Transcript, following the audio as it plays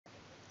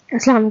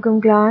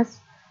Assalamualaikum class.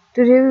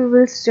 Today we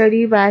will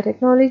study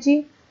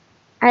biotechnology.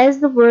 As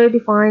the word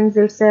defines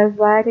itself,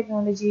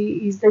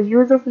 biotechnology is the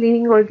use of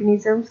living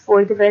organisms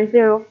for the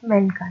welfare of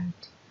mankind.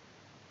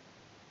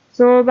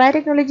 So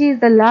biotechnology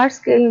is the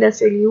large-scale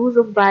industrial use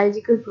of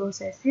biological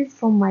processes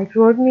from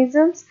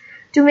microorganisms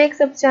to make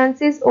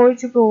substances or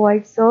to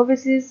provide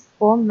services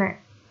for man.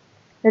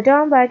 The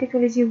term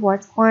biotechnology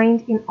was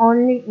coined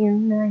only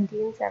in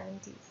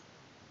 1970s.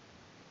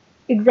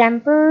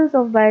 Examples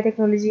of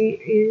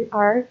biotechnology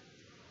are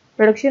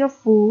production of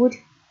food,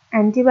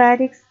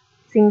 antibiotics,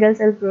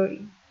 single-cell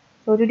protein.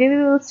 So today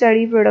we will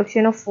study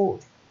production of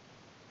food.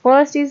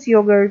 First is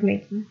yogurt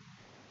making.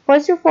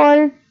 First of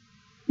all,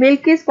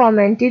 milk is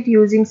fermented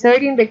using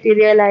certain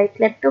bacteria like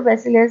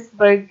Lactobacillus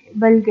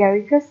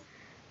bulgaricus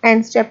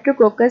and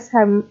Streptococcus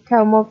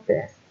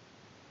thermophilus.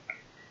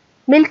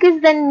 Milk is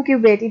then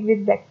incubated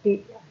with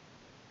bacteria.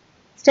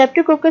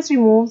 Streptococcus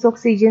removes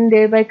oxygen,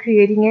 thereby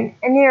creating an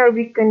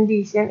anaerobic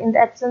condition. In the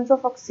absence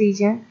of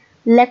oxygen,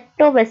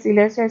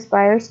 Lactobacillus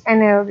respires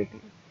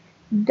anaerobically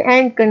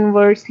and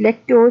converts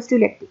lactose to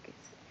lactic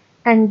acid.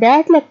 And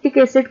that lactic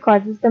acid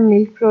causes the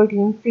milk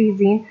protein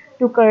casein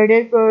to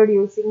curdle,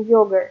 producing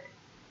yogurt,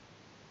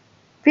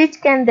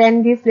 which can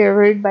then be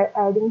flavored by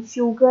adding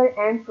sugar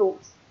and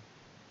fruits.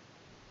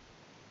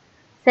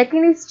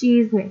 Second is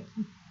cheese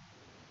making.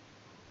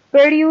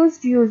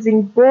 Produced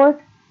using both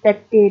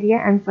bacteria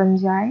and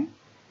fungi,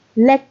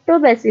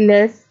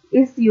 Lactobacillus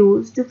is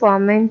used to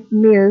ferment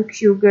milk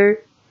sugar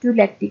to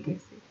lactic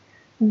acid.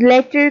 The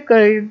latter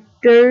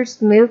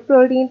curdles milk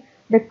protein.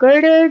 The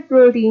curdled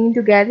protein,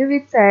 together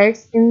with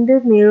fats in the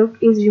milk,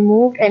 is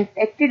removed and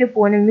acted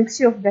upon a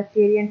mixture of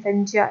bacteria and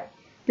fungi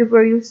to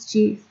produce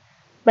cheese.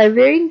 By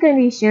varying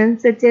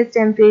conditions such as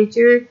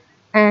temperature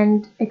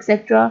and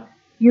etc.,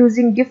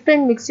 using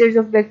different mixtures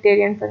of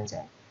bacteria and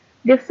fungi,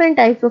 different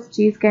types of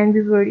cheese can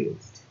be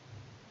produced.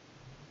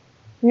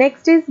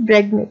 Next is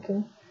bread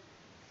making.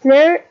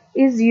 Flour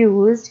is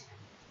used,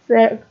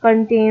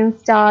 contains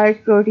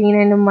starch, protein,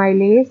 and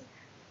amylase.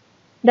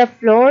 The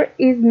flour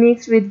is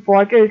mixed with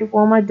water to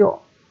form a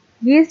dough.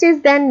 Yeast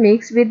is then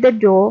mixed with the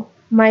dough.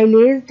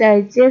 Amylase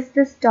digests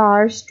the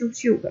starch to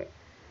sugar.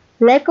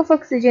 Lack of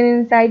oxygen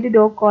inside the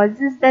dough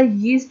causes the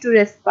yeast to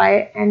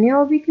respire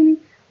anaerobically,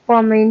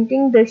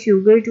 fermenting the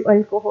sugar to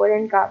alcohol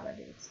and carbon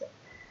dioxide.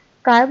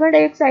 Carbon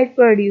dioxide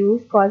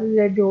produced causes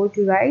the dough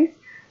to rise,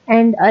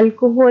 and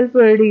alcohol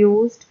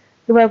produced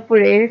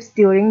evaporates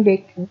during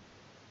baking.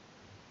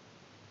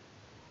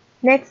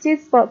 Next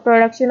is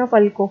production of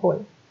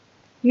alcohol.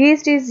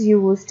 Yeast is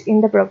used in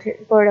the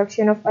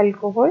production of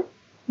alcohol.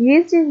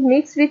 Yeast is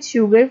mixed with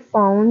sugar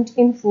found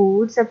in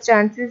food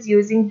substances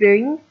using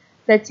brewing,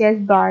 such as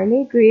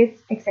barley,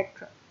 grapes,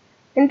 etc.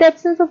 In the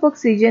absence of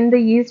oxygen, the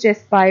yeast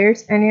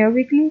respires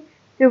anaerobically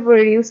to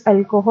produce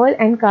alcohol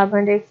and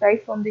carbon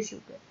dioxide from the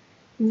sugar.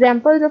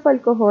 Examples of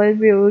alcohol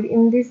brewed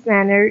in this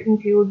manner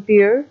include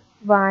beer,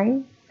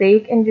 wine,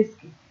 sake, and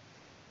whiskey.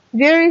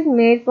 Beer is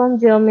made from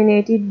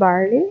germinated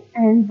barley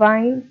and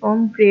wine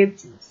from grape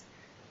juice.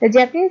 The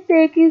Japanese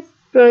sake is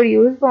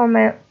produced from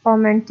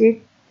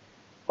fermented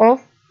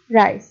of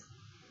rice.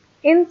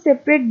 In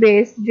separate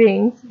based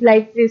drinks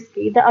like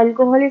whiskey, the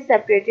alcohol is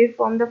separated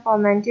from the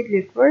fermented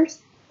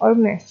liquors or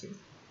meshes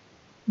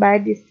by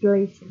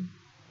distillation.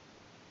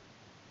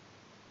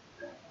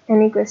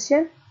 Any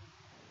question?